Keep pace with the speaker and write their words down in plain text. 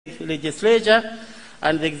legislature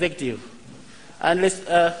and the executive, and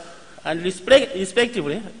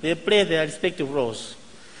respectively, they play their respective roles.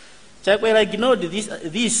 Chakwera ignored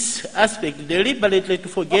this aspect deliberately to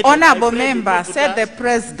forget. Honorable member, said the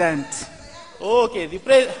president. Okay, the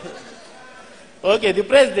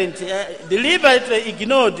president deliberately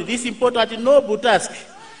ignored this important and noble task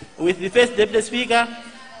with the first deputy speaker,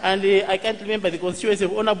 and I can't remember the constituency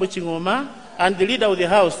of Honorable Chingoma, and the leader of the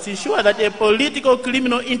House, to ensure that a political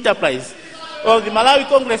criminal enterprise of the Malawi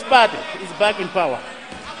Congress Party is back in power.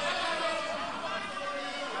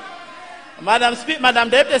 Madam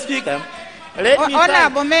Deputy Speaker, let me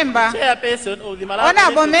Honorable member, chairperson of the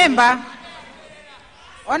Malawi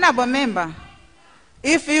Honorable member,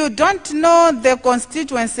 if you don't know the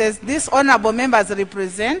constituencies these honorable members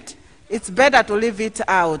represent, it's better to leave it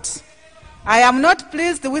out. I am not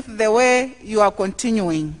pleased with the way you are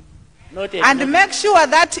continuing. Make sure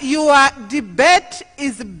that your debate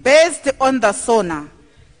is based on the Sona.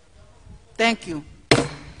 Thank you.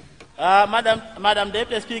 Madam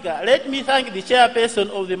Deputy Speaker, let me thank the chairperson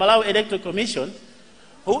of the Malawi Electoral Commission,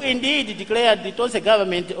 who indeed declared the Tonse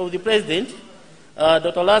government of the President,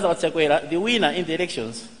 Dr. Lazarus Chakwera, the winner in the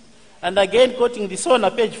elections. And again, quoting the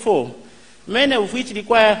Sona, page 4, many of which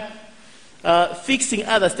require fixing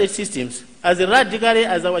other state systems, as radically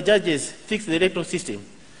as our judges fix the electoral system.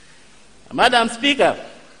 Madam Deputy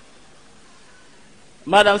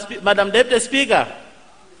Speaker,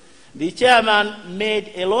 the chairman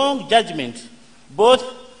made a long judgment both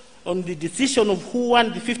on the decision of who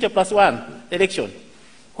won the 50+1 election,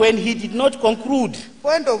 when he did not conclude.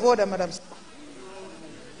 Point of order, Madam.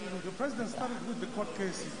 The President started with the court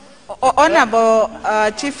case. Honorable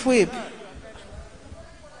Chief Whip,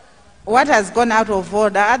 what has gone out of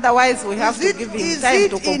order? Otherwise, we have to give him time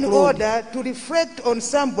to conclude. Is it in order to reflect on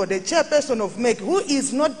somebody, chairperson of MEC, who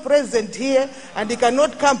is not present here and he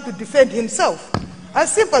cannot come to defend himself?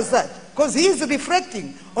 As simple as that. Because he is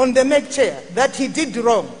reflecting on the MEC chair that he did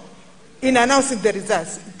wrong in announcing the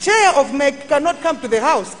results. Chair of MEC cannot come to the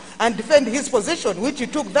House and defend his position, which he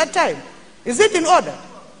took that time. Is it in order?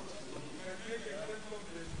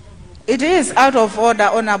 It is out of order,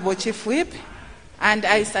 Honorable Chief Whip, and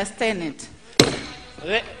I sustain it.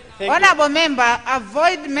 Honorable member,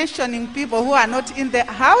 avoid mentioning people who are not in the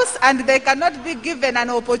House, and they cannot be given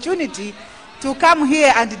an opportunity to come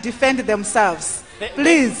here and defend themselves.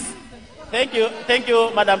 Please. Thank you,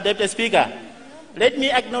 Madam Deputy Speaker. Let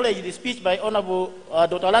me acknowledge the speech by Honorable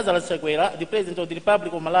Dr. Lazarus Chakwera, the President of the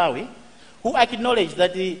Republic of Malawi, who acknowledged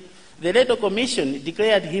that the Electoral Commission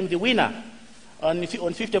declared him the winner on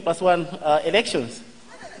 50+1 elections.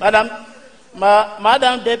 Madam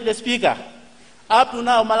Deputy Speaker, up to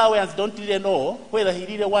now, Malawians don't really know whether he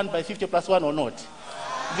really won by 50+1 or not.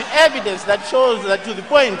 The evidence that shows that to the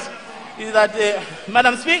point is that,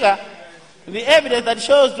 Madam Speaker, the evidence that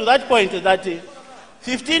shows to that point is that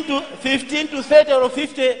 15 to 30 or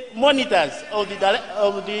 50 monitors of the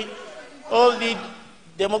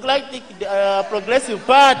Democratic Progressive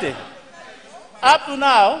Party, up to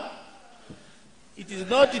now, it is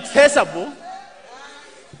not traceable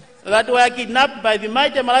that were kidnapped by the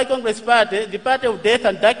mighty Malawi Congress Party, the party of death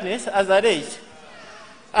and darkness, as alleged,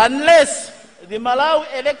 unless the Malawi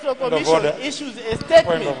Electoral Commission issues a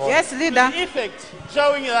statement. Yes, leader. Effect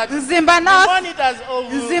showing that Zimba North. the monitors of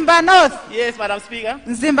Zimba North. Yes, Madam Speaker.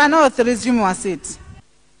 Zimba North, resume your seat.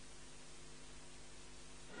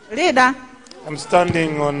 Leader. I'm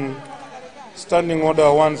standing on Standing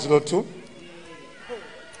Order 102.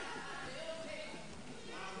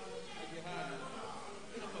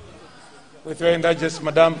 With your indulgence,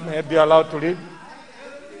 Madam, may I be allowed to read?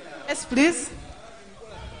 Yes, please.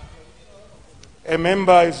 A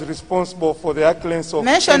member is responsible for the occurrence of...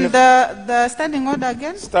 Mention the standing order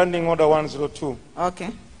again. Standing Order 102. Okay.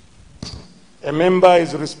 A member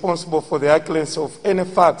is responsible for the occurrence of any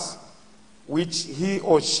facts which he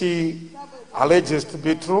or she alleges to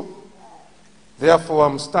be true. Therefore,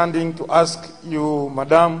 I'm standing to ask you,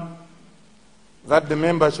 Madam, that the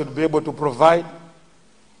member should be able to provide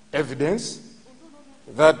evidence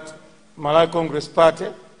that Malawi Congress Party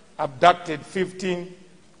abducted 15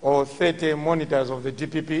 or 30 monitors of the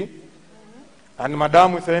DPP. And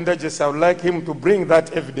Madam, with the indulgence, I would like him to bring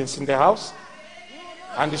that evidence in the House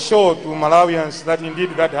and show to Malawians that indeed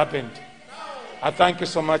that happened. I thank you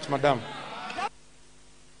so much, Madam.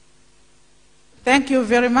 Thank you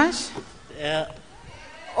very much.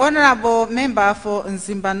 Honorable member for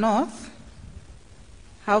Zimba North,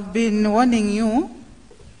 have been warning you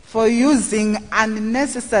for using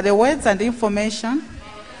unnecessary words and information.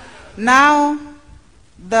 Now,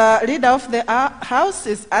 the leader of the House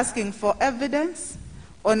is asking for evidence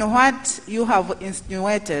on what you have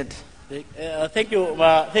insinuated. Thank you,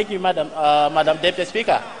 Madam Deputy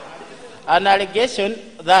Speaker. An allegation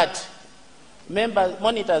that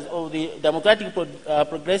monitors of the Democratic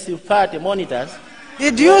Progressive Party monitors.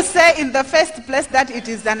 Did you say in the first place that it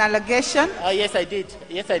is an allegation? Yes, I did.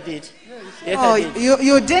 Yes, I did. Yes, oh, I did.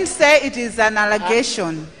 You didn't say it is an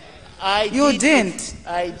allegation. You didn't.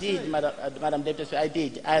 I did, Madam Deputy Speaker. I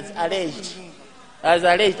did, as alleged. As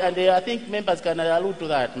alleged, and I think members can allude to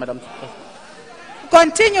that, Madam.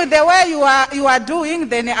 Continue the way you are doing,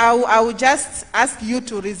 then I will just ask you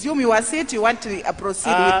to resume your seat. You want to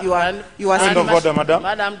proceed with your Point of order, Madam.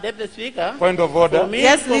 Madam Deputy Speaker. Point of order.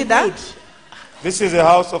 Yes, Leader. This is a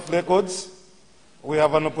House of Records. We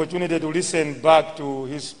have an opportunity to listen back to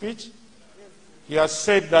his speech. He has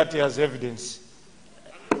said that he has evidence.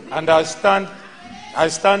 And I stand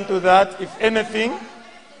to that. If anything,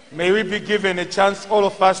 may we be given a chance, all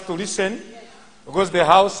of us, to listen, because the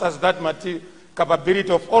House has that capability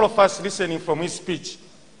of all of us listening from his speech.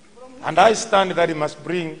 And I stand that he must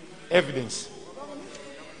bring evidence.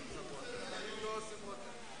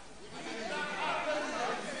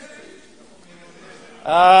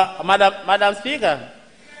 Madam Speaker.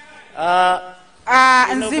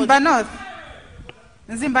 Nzimba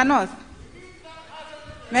North.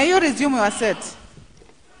 May you resume your seat?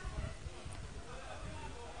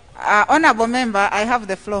 Honorable Member, I have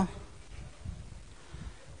the floor.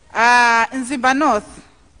 Nzimba North,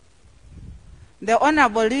 the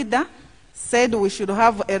Honorable Leader said we should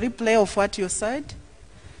have a replay of what you said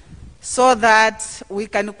so that we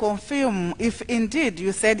can confirm if indeed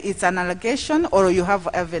you said it's an allegation or you have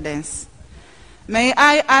evidence. May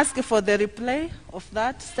I ask for the replay of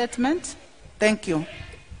that statement? Thank you.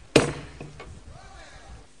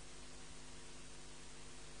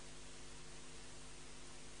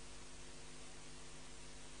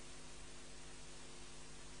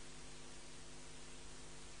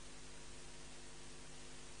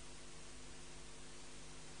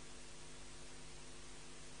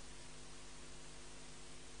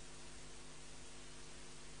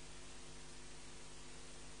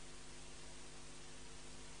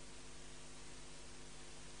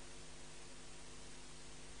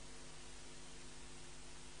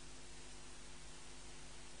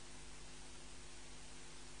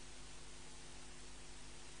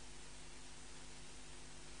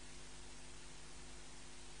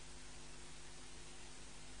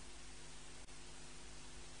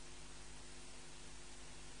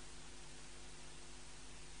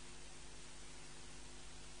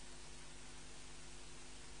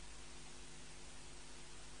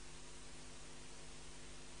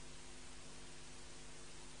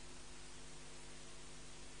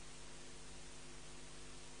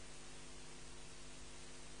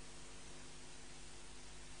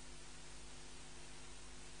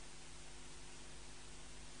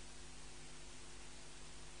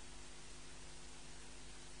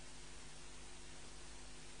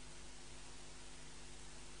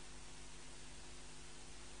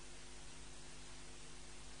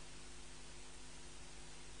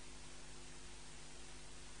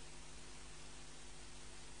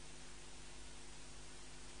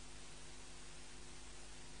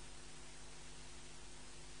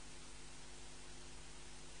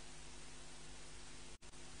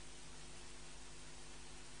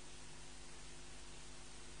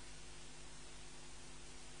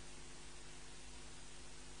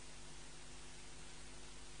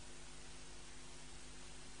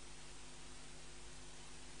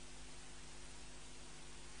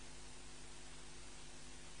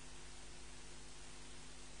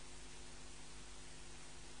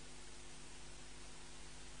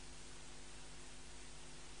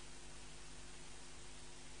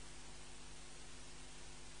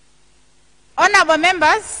 Honorable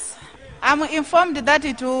members, I'm informed that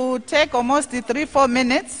it will take almost 3-4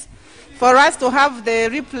 minutes for us to have the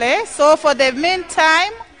replay. So for the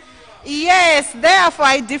meantime, yes, therefore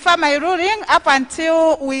I defer my ruling up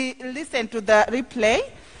until we listen to the replay.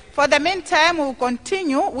 For the meantime, we'll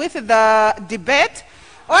continue with the debate.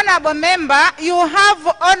 Honorable member, you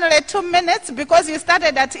have only 2 minutes because you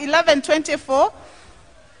started at 11:24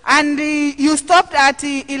 and you stopped at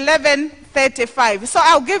 11:35. So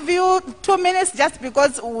I'll give you 2 minutes just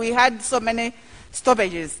because we had so many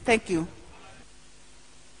stoppages. Thank you.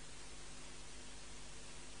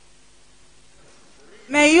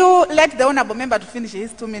 May you let the honorable member to finish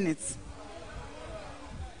his 2 minutes.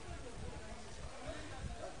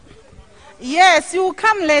 Yes, you will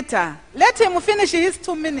come later. Let him finish his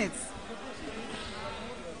 2 minutes.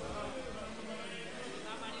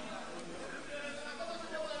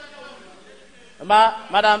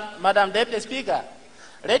 Madam Deputy Speaker,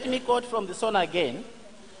 Let me quote from the Sona again.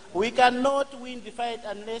 We cannot win the fight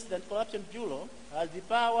unless the Corruption Bureau has the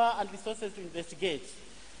power and resources to investigate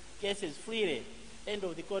cases freely. End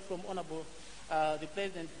of the quote from Honorable the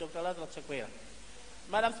President, Dr. Lazarus Chakwera.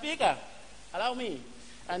 Madam Speaker, allow me,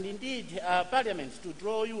 and indeed Parliament, to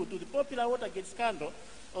draw you to the popular Watergate scandal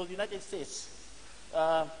of the United States.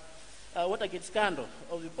 Watergate scandal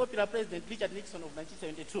of the popular President Richard Nixon of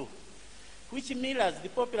 1972, which mirrors the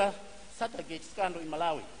popular Watergate scandal in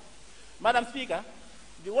Malawi. Madam Speaker,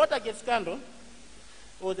 the Watergate scandal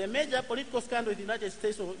was a major political scandal in the United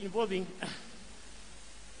States involving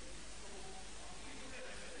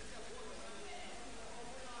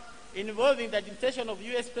the administration of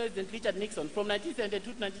U.S. President Richard Nixon from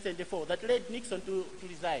 1972 to 1974 that led Nixon to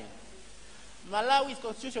resign. Malawi's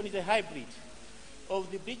constitution is a hybrid of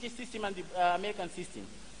the British system and the American system.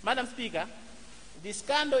 Madam Speaker, the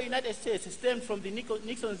scandal in the United States stemmed from the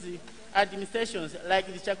Nixon's administrations, like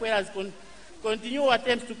the Chakwera's continual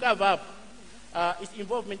attempts to cover up its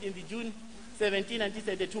involvement in the June 17,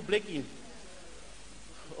 1972 break-in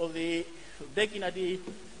of the break-in at the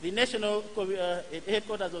national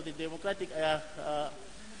headquarters of the Democratic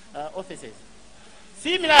offices.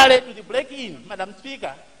 Similarly to the break-in, Madam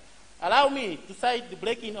Speaker, allow me to cite the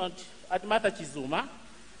break-in at Martha Chizuma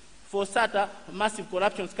for such a massive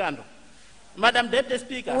corruption scandal. Madam Deputy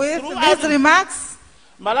Speaker, with these remarks,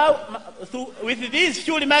 with these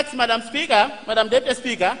few remarks, Madam Speaker, Madam Deputy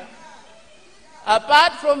Speaker,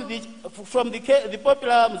 apart from the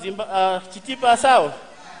popular Chitipa South,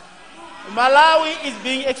 Malawi is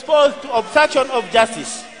being exposed to obstruction of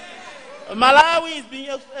justice. Malawi is being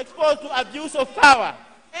exposed to abuse of power.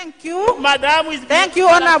 Thank you. Madam is Thank you,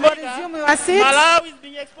 Honorable. Resume your seat. Malawi is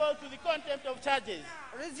being exposed to the contempt of charges.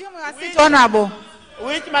 Resume your seat, Honorable.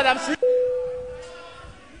 Which, Madam Speaker,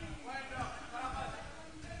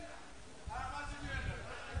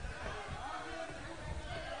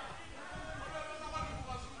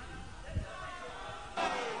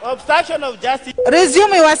 obstruction of justice.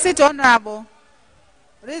 Resume your seat, Honorable.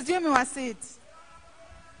 Resume your seat.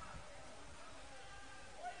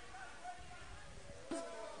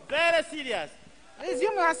 Very serious.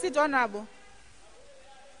 Resume your seat, Honorable.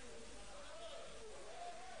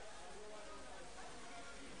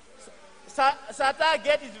 SATA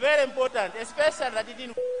gate is very important, especially that it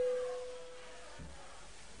didn't.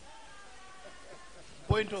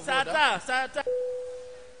 Point of order. SATA.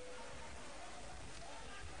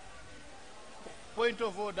 Point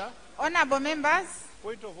of order. Honorable members,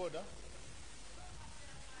 Point of order.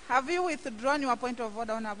 have you withdrawn your point of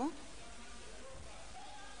order, Honorable?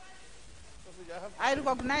 I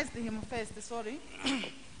recognized him first, sorry.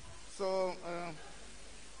 So,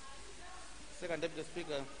 Second Deputy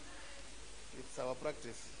Speaker, it's our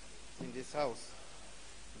practice in this House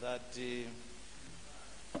that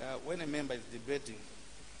when a member is debating,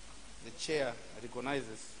 the chair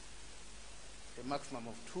recognizes a maximum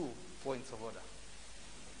of 2 points of order.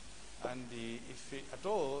 And if at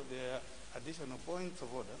all there are additional points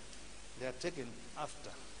of order, they are taken after.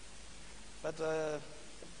 But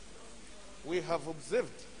we have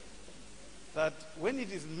observed that when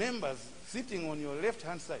it is members sitting on your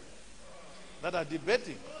left-hand side that are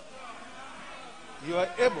debating, you are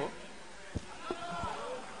able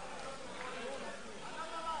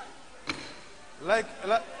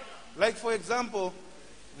like for example,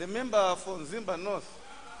 the member for Nzimba North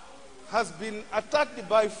has been attacked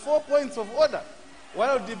by 4 points of order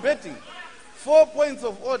while debating. 4 points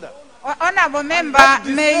of order. Honorable member,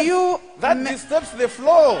 may you... That disturbs the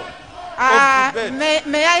flow of debate.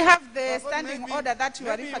 May I have the standing order that you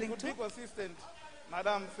are referring you could to? be consistent,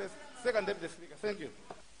 Madam Second Deputy Speaker. Thank you.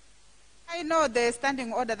 I know the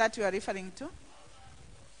standing order that you are referring to.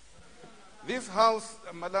 This House,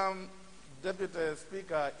 Madam Deputy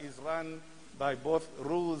Speaker, is run by both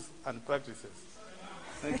rules and practices.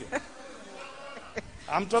 Thank you.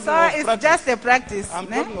 I'm talking So of it's practice. just a practice. I'm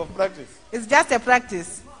ne? talking of practice. It's just a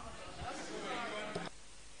practice.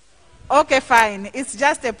 Okay, fine. It's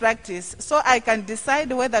just a practice. So I can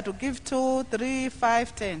decide whether to give 2, 3,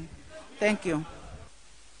 5, 10. Thank you.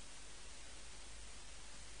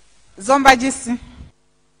 Zombajisi.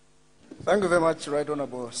 Thank you very much, Right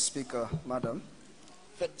Honorable Speaker, Madam.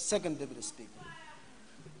 Second Deputy Speaker.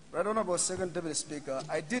 Right Honorable Second Deputy Speaker,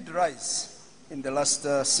 I did rise in the last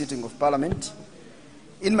sitting of Parliament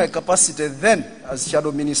in my capacity then as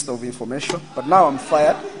Shadow Minister of Information, but now I'm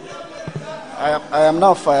fired. I am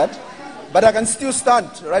now fired, but I can still stand,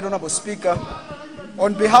 Right Honorable Speaker,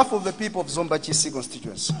 on behalf of the people of Zombachisi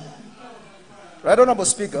constituency. Right Honorable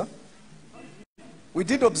Speaker, we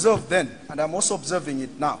did observe then, and I'm also observing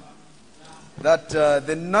it now, that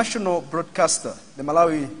the national broadcaster, the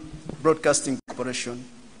Malawi Broadcasting Corporation,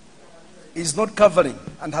 is not covering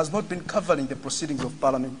and has not been covering the proceedings of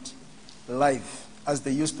Parliament live as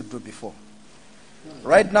they used to do before.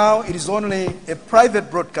 Right now, it is only a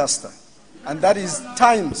private broadcaster, and that is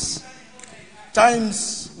Times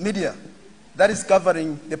Media, that is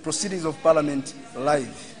covering the proceedings of Parliament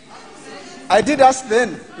live. I did ask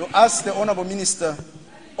then to ask the Honourable Minister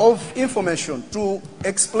of Information to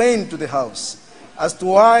explain to the House as to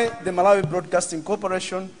why the Malawi Broadcasting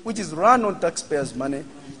Corporation, which is run on taxpayers' money,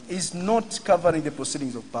 is not covering the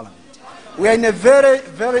proceedings of Parliament. We are in a very,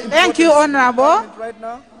 very important Thank you, Honourable. right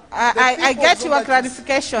now. I get your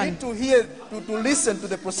clarification. Need to hear, to listen to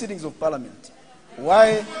the proceedings of Parliament.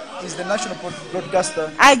 Why is the national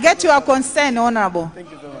broadcaster? I get your concern, Honourable.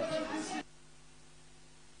 Thank you very much.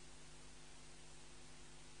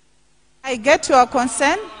 I get your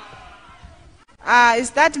concern. Is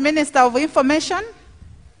that Minister of Information?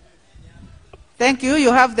 Thank you.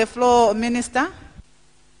 You have the floor, Minister.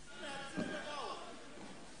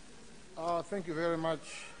 Thank you very much,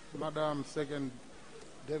 Madam Second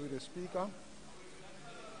Deputy Speaker.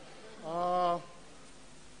 I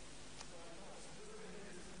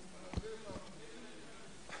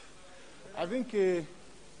think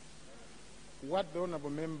what the Honourable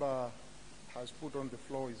Member has put on the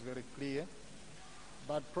floor is very clear,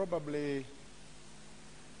 but probably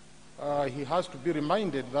he has to be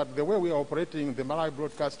reminded that the way we are operating the Malawi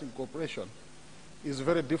Broadcasting Corporation is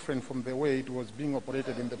very different from the way it was being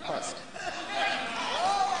operated in the past.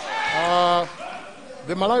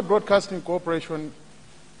 The Malawi Broadcasting Corporation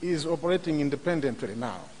is operating independently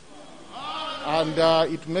now, and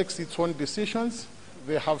it makes its own decisions.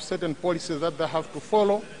 They have certain policies that they have to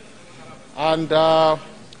follow, and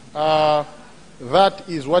that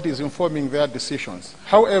is what is informing their decisions.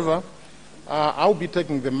 However, I'll be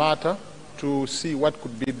taking the matter to see what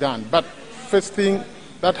could be done. But first thing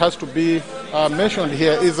that has to be mentioned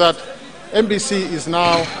here is that MBC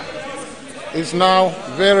is now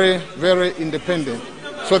very, very independent.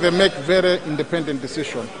 So they make very independent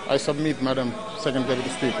decisions. I submit, Madam Second Deputy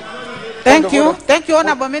Speaker. Thank you. Thank you,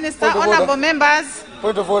 Honourable Minister. Honourable members.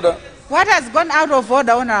 Point of order. What has gone out of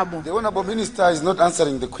order, Honourable? The Honourable Minister is not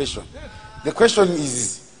answering the question. The question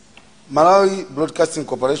is, Malawi Broadcasting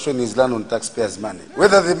Corporation is run on taxpayers' money.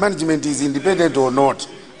 Whether the management is independent or not,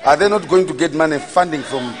 are they not going to get money funding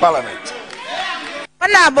from Parliament?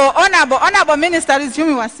 Honourable Minister, resume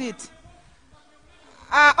your seat.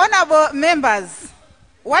 Honourable members,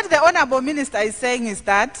 what the Honourable Minister is saying is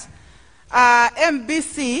that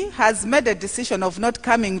MBC has made a decision of not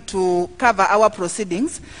coming to cover our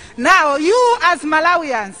proceedings. Now, you as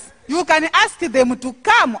Malawians, you can ask them to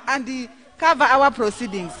come and cover our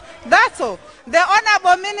proceedings. That's all. The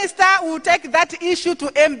Honourable Minister will take that issue to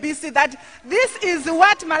MBC, that this is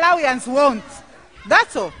what Malawians want.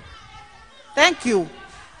 That's all. Thank you.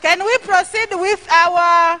 Can we proceed with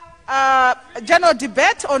our general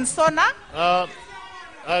debate on Sona? I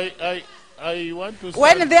want to stand.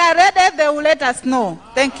 When they are ready, they will let us know.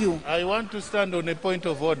 Thank you. I want to stand on a point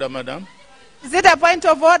of order, Madam. Is it a point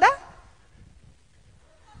of order?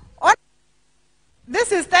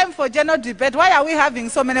 This is time for general debate. Why are we having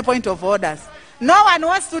so many point of orders? No one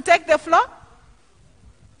wants to take the floor?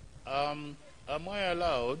 Am I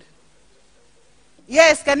allowed?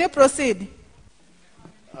 Yes, can you proceed?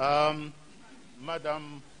 Madam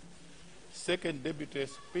Second Deputy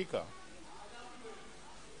Speaker,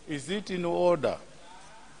 is it in order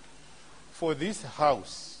for this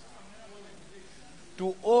House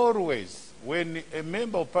to always, when a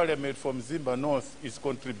member of Parliament from Zimba North is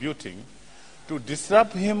contributing, to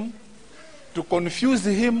disrupt him, to confuse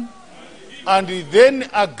him, and then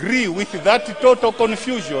agree with that total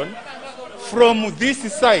confusion from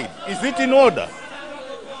this side? Is it in order?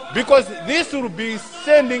 Because this will be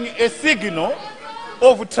sending a signal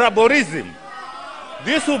of tribalism.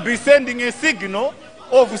 This will be sending a signal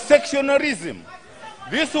of sectionalism.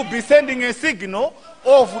 This will be sending a signal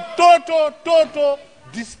of total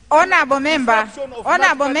Honourable member,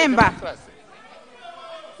 Honourable member,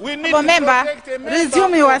 we need Honourable to member, protect a member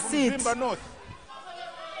resume your of seat. Zimba North.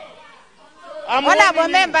 Honourable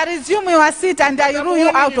member, resume your seat and I rule you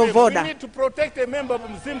out of order. We need to protect a member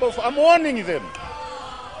from Zimba. I'm warning them.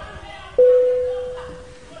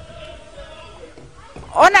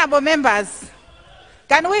 Honourable members,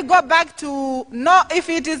 can we go back to, no, if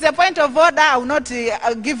it is a point of order, I will not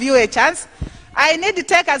give you a chance. I need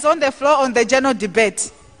takers on the floor on the general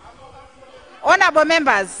debate. Honourable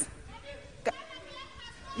members,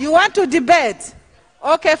 you want to debate?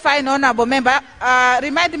 Okay, fine, Honourable member.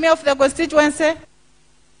 Remind me of the constituency.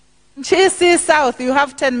 GC South, you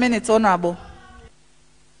have 10 minutes, Honorable.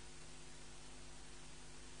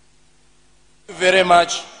 Thank you very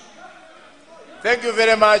much. Thank you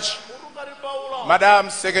very much, Madam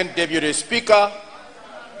Second Deputy Speaker,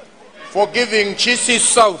 for giving GC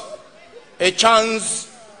South a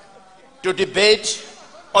chance to debate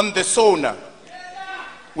on the Sona,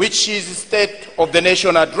 which is the State of the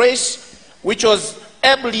Nation address, which was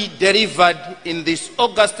ably delivered in this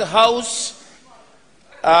August House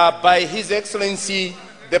by His Excellency,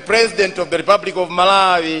 the President of the Republic of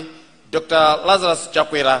Malawi, Dr. Lazarus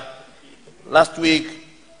Chakwera, last week,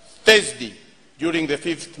 Thursday, during the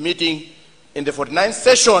 5th meeting in the 49th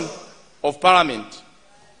session of Parliament.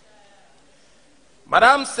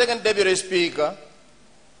 Madam Second Deputy Speaker,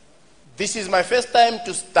 this is my first time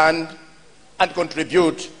to stand and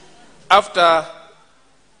contribute after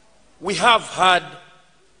we have had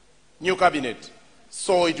new cabinet.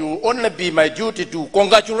 So it will only be my duty to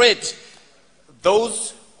congratulate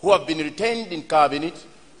those who have been retained in cabinet,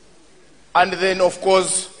 and then, of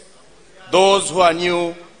course, those who are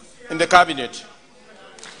new in the cabinet.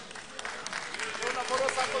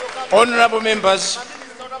 Honorable members,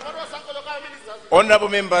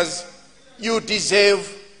 you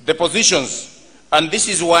deserve the positions, and this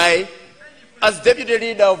is why, as deputy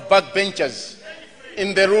leader of backbenchers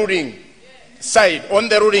in the ruling side, on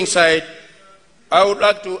the ruling side, I would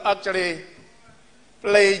like to actually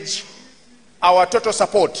pledge our total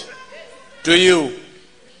support to you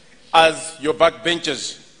as your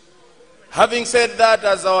backbenchers. Having said that,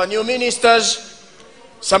 as our new ministers,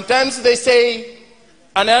 sometimes they say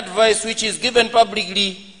an advice which is given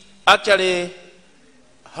publicly actually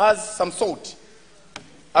has some salt,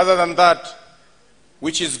 other than that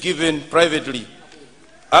which is given privately.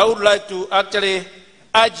 I would like to actually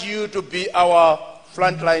urge you to be our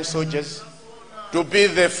frontline soldiers, to be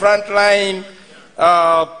the frontline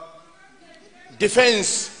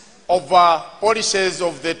defense of policies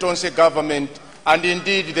of the Tonse government, and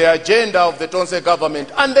indeed the agenda of the Tonse government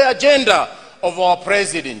and the agenda of our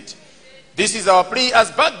president. This is our plea. As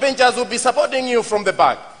backbenchers, will be supporting you from the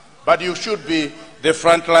back, but you should be the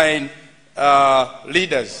frontline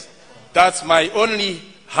leaders. That's my only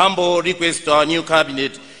humble request to our new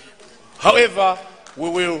cabinet. However, we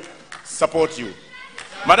will support you.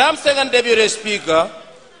 Madam Second Deputy Speaker,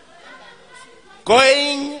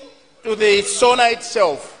 going to the Sona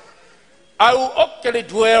itself, I will actually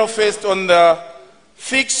dwell first on the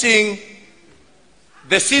fixing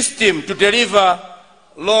the system to deliver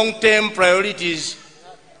long-term priorities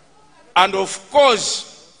and, of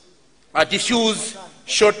course, diffuse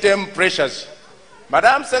short-term pressures.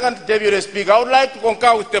 Madam Second Deputy Speaker, I would like to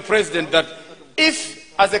concur with the President that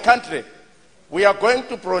if, as a country, we are going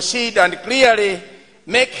to proceed and clearly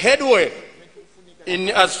make headway in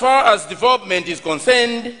as far as development is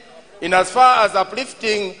concerned, in as far as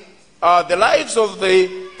uplifting the lives of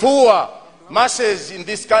the poor masses in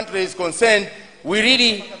this country is concerned, we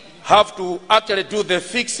really have to actually do the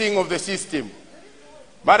fixing of the system.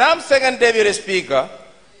 Madam Second Deputy Speaker,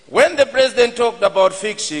 when the President talked about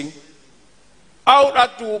fixing, I would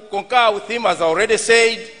like to concur with him, as I already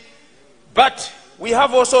said, but we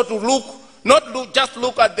have also to just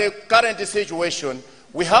look at the current situation.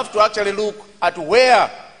 We have to actually look at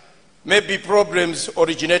where maybe problems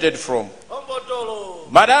originated from.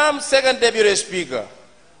 Madam Second Deputy Speaker,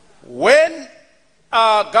 when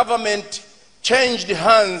our government changed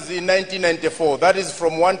hands in 1994, that is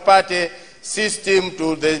from one-party system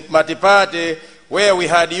to the multi-party, where we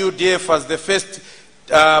had UDF as the first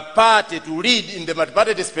party to lead in the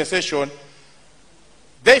multi-party dispensation,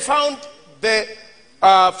 they found the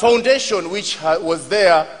foundation which was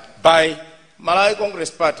there by Malawi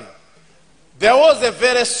Congress Party. There was a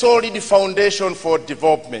very solid foundation for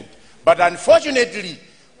development, but unfortunately,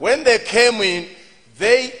 when they came in,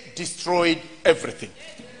 they destroyed everything.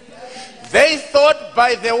 They thought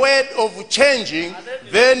by the word of changing,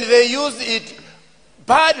 then they used it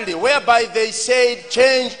badly, whereby they said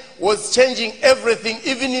change was changing everything,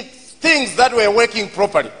 even things that were working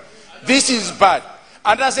properly. This is bad.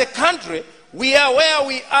 And as a country, we are where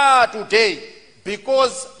we are today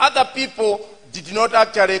because other people did not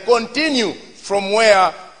actually continue from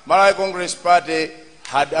where Malawi Congress Party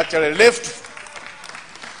had actually left.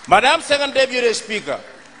 Madam Second Deputy Speaker,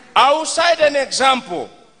 I will cite an example.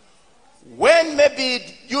 When maybe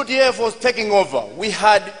UDF was taking over, we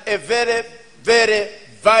had a very, very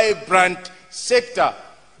vibrant sector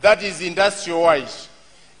that is industrial-wise.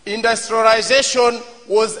 Industrialization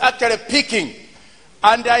was actually peaking.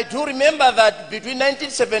 And I do remember that between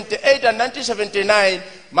 1978 and 1979,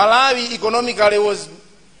 Malawi economically was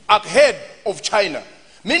ahead of China.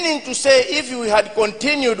 Meaning to say, if we had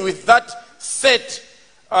continued with that set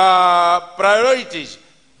priorities,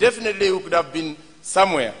 definitely we could have been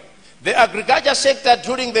somewhere. The agriculture sector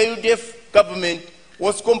during the UDF government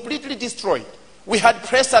was completely destroyed. We had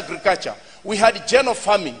press agriculture. We had general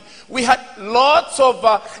farming. We had lots of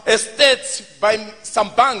estates by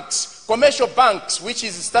some banks, commercial banks, which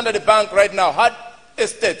is Standard Bank right now, had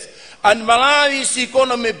estates. And Malawi's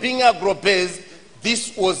economy being agro-based,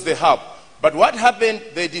 this was the hub. But what happened?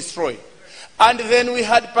 They destroyed. And then we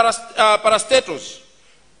had parastatals.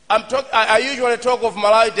 I usually talk of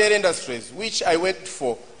Malawi Dairy Industries, which I worked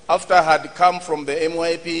for after I had come from the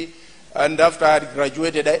MYP and after I had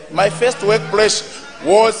graduated. My first workplace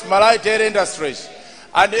was Malawi Dairy Industries.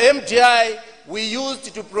 And MDI, we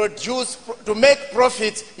used to make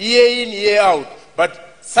profits year in, year out.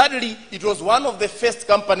 But sadly, it was one of the first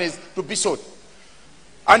companies to be sold.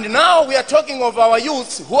 And now we are talking of our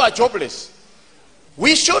youths who are jobless.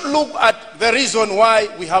 We should look at the reason why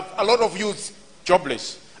we have a lot of youths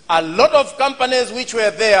jobless. A lot of companies which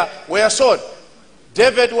were there were sold.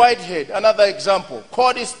 David Whitehead, another example.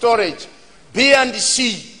 Cody Storage,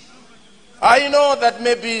 B&C. I know that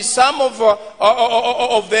maybe some of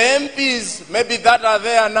the MPs, maybe that are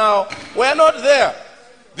there now, were not there.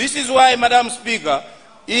 This is why, Madam Speaker,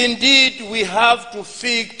 indeed we have to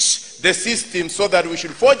fix the system so that we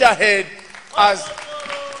should forge ahead as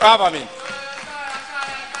government.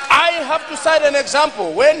 I have to cite an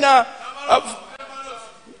example. When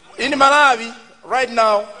in Malawi, right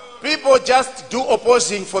now, people just do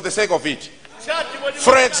opposing for the sake of it.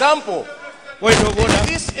 For example, in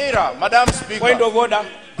this era, Madam Speaker,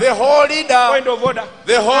 the whole leader,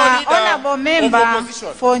 Honourable Member of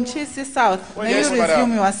opposition. for Nchisi South, may Yes, you madam.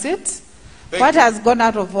 resume your seat? You. What has gone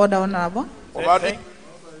out of order, Honourable?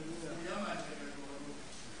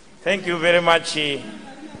 Thank you very much,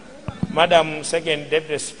 Madam Second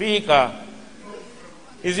Deputy Speaker.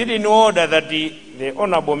 Is it in order that the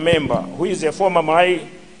Honourable Member, who is a former Malawi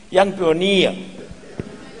young pioneer,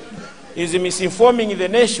 is misinforming the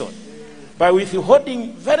nation by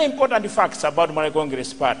withholding very important facts about Malawi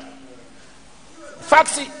Congress Party?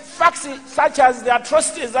 Facts such as the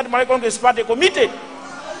atrocities that Malawi Congress Party committed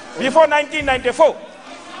before 1994.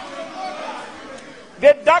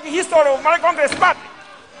 The dark history of Malawi Congress Party.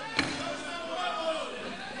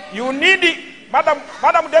 You need, Madam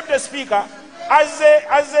Deputy Speaker, as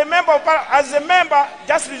a member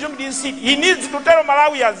just resumed his seat, he needs to tell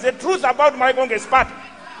Malawians the truth about Malawi Congress Party.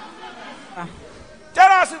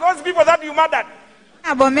 Tell us those people that you murdered.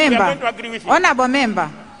 Honourable Member. We are going to agree with you. Honourable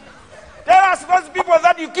Member. Tell us those people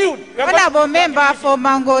that you killed. Honourable Member for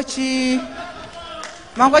Mangochi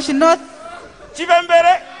North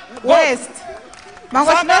Chivembere West.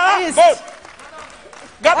 Mangochi North East.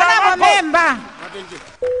 Honourable Member.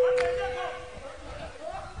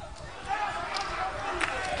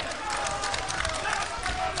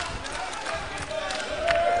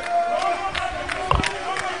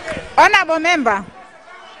 Honourable Member.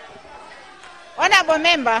 Honourable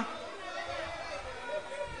Member.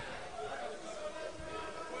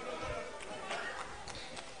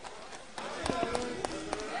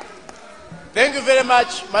 Thank you very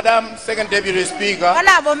much, Madam Second Deputy Speaker.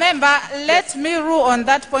 Honourable Member, let me rule on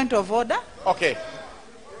that point of order. Okay.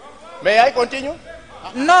 May I continue?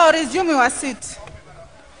 No, resume your seat.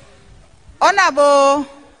 Honourable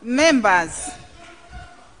members,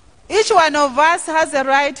 each one of us has a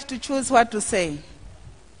right to choose what to say.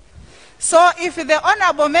 So if the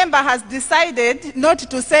Honourable Member has decided not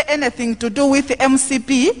to say anything to do with the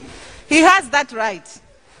MCP, he has that right.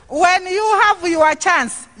 When you have your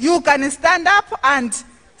chance, you can stand up and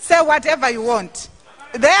say whatever you want.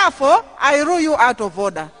 Therefore, I rule you out of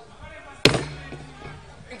order.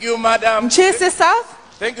 Thank you, Madam. Nchisi South.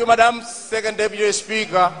 Thank you, Madam Second Deputy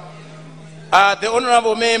Speaker. The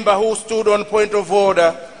Honourable Member who stood on point of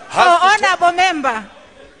order. Honourable Member.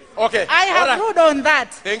 Okay. I have ruled on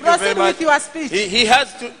that. Thank you Proceed very much. with your speech. He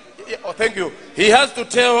has to. Oh, thank you. He has to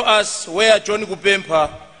tell us where John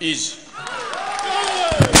Kupempa is.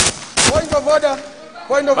 Point of order.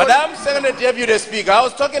 Point of order. Madam Second Deputy Speaker, I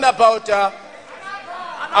was talking about.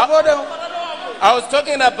 I was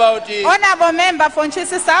talking about. Honourable Member for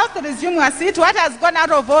Nchisi South, resume your seat. What has gone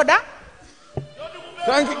out of order?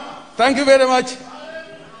 Thank you very much.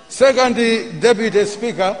 Second Deputy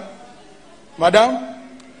Speaker, Madam,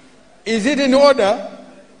 is it in order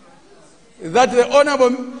that the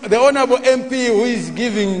honourable MP who is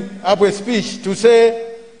giving up a speech to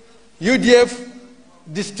say UDF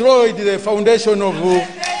destroyed the foundation of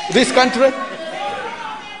this country?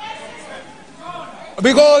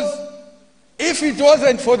 Because if it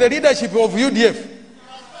wasn't for the leadership of UDF,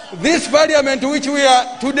 this parliament which we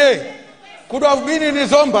are today could have been in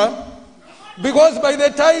Zomba, because by the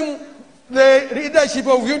time the leadership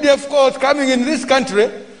of UDF was coming in this country,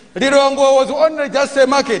 Lirongo was only just a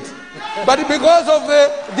market. But because of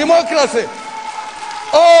the democracy,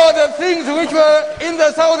 all the things which were in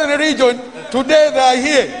the southern region, today they are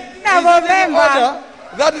here. Order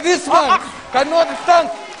that this man cannot stand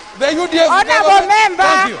the UDF government.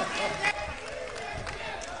 Thank you.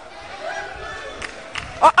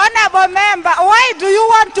 Honorable member, why do you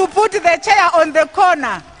want to put the chair on the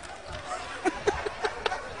corner?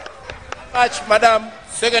 Much, Madam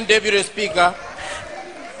Second Deputy Speaker.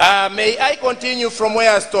 May I continue from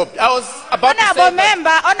where I stopped? I was about to say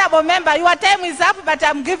Honorable member, your time is up, but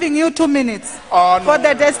I'm giving you 2 minutes for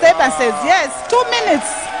the disturbances. Yes, 2 minutes.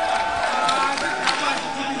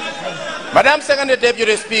 Madam Second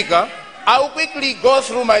Deputy Speaker, I will quickly go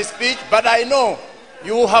through my speech, but I know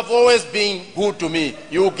you have always been good to me.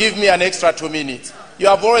 You will give me an extra 2 minutes. You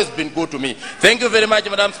have always been good to me. Thank you very much,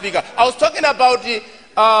 Madam Speaker. I was talking about the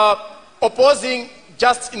opposing,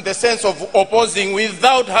 just in the sense of opposing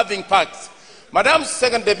without having facts. Madam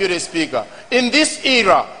Second Deputy Speaker, in this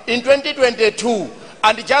era, in 2022,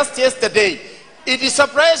 and just yesterday, it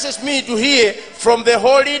surprises me to hear from the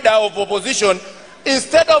whole leader of opposition,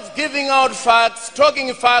 instead of giving out facts,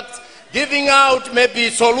 talking facts, giving out maybe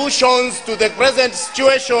solutions to the present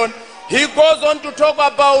situation, he goes on to talk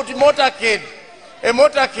about motorcade, a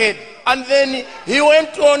motorcade. And then he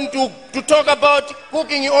went on to talk about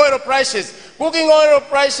cooking oil prices. Cooking oil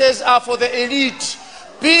prices are for the elite.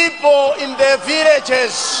 People in the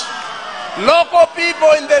villages, local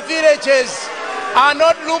people in the villages are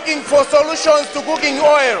not looking for solutions to cooking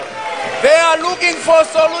oil. They are looking for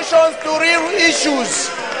solutions to real issues.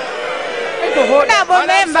 Honorable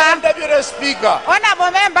member. Deputy Speaker. Honorable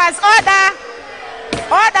members, order.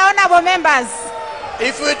 Order, honorable members.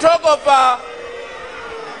 If we talk of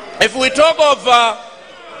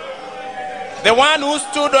the one who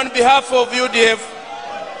stood on behalf of UDF,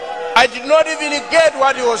 I did not even get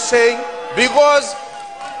what he was saying, because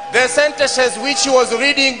the sentences which he was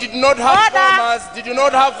reading did not have commas, did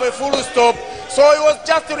not have a full stop, so he was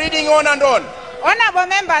just reading on and on. Honorable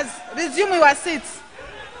members, resume your seats.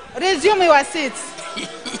 Resume your seats.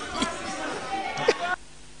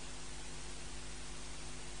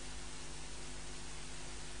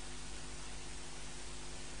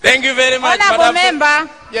 Thank you very much, Honorable member.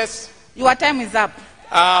 Yes. Your time is up.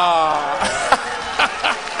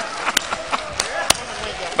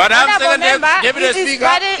 Madam Second Deputy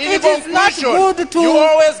Speaker, in conclusion, you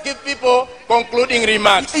always give people concluding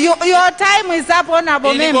remarks. Your time is up,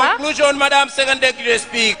 honorable member. In conclusion, Madam Second Deputy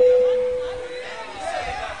Speaker.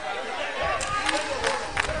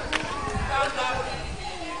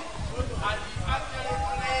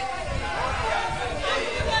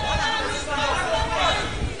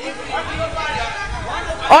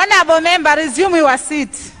 Honorable member, resume your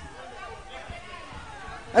seat.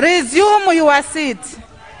 Resume your seat.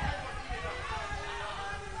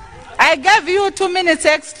 I gave you 2 minutes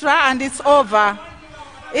extra and it's over.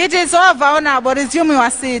 It is over, honorable. Resume your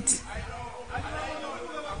seat.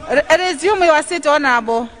 Resume your seat,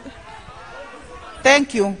 honorable.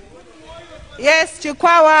 Thank you. Yes,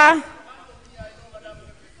 Chikwawa.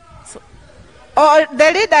 Oh,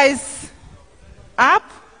 the leader is up.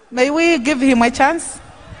 May we give him a chance?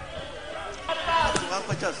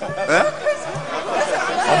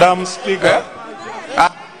 Madam Speaker,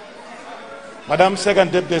 Madam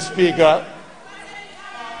Second Deputy Speaker,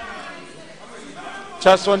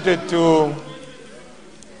 just wanted to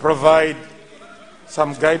provide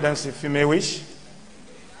some guidance, if you may wish.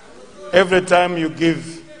 Every time you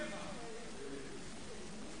give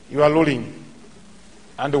your ruling,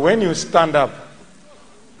 and when you stand up,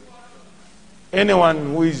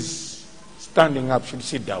 anyone who is standing up should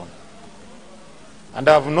sit down. And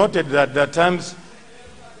I have noted that there are times,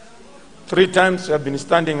 3 times you have been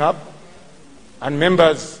standing up, and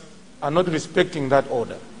members are not respecting that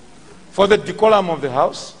order. For the decorum of the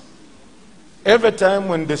House, every time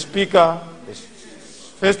when the Speaker, the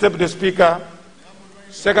First Deputy Speaker,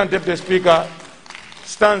 Second Deputy Speaker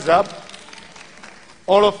stands up,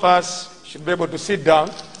 all of us should be able to sit down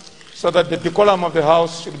so that the decorum of the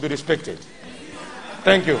House should be respected.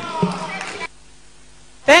 Thank you.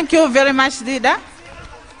 Thank you very much, leader.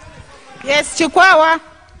 Yes, Chikwawa.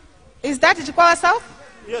 Is that Chikwawa South?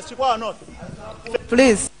 Yes, Chikwawa North.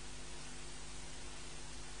 Please.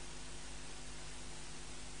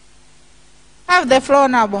 Have the floor,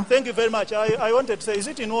 Nabo. Thank you very much. I wanted to say, is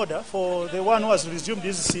it in order for the one who has resumed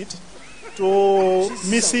his seat to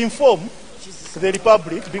misinform the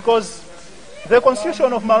Republic? Because the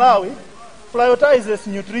Constitution of Malawi prioritizes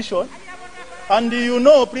nutrition, and you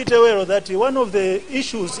know pretty well that one of the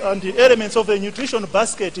issues and the elements of the nutrition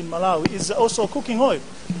basket in Malawi is also cooking oil.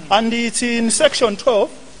 And it's in section 12,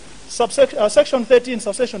 section 13,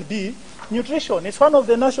 subsection B, nutrition. It's one of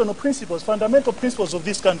the national principles, fundamental principles of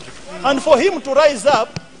this country. And for him to rise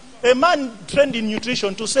up, a man trained in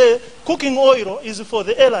nutrition, to say cooking oil is for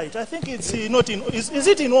the elite, I think it's not in, is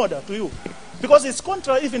it in order to you? Because it's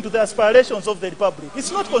contrary even to the aspirations of the Republic.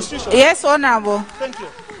 It's not constitutional. Yes, Honorable. Thank you.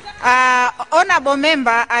 Honorable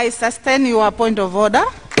Member, I sustain your point of order.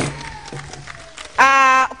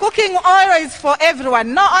 Cooking oil is for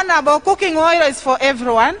everyone. No, Honorable, cooking oil is for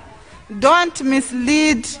everyone. Don't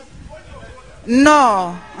mislead.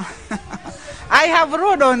 No. I have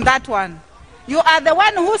ruled on that one. You are the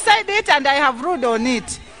one who said it, and I have ruled on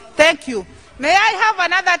it. Thank you. May I have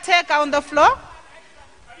another take on the floor?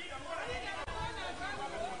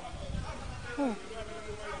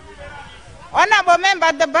 Honorable Member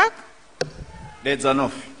at the back. That's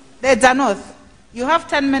enough. That's enough. You have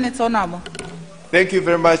 10 minutes, Honorable. Thank you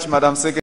very much, Madam Secretary.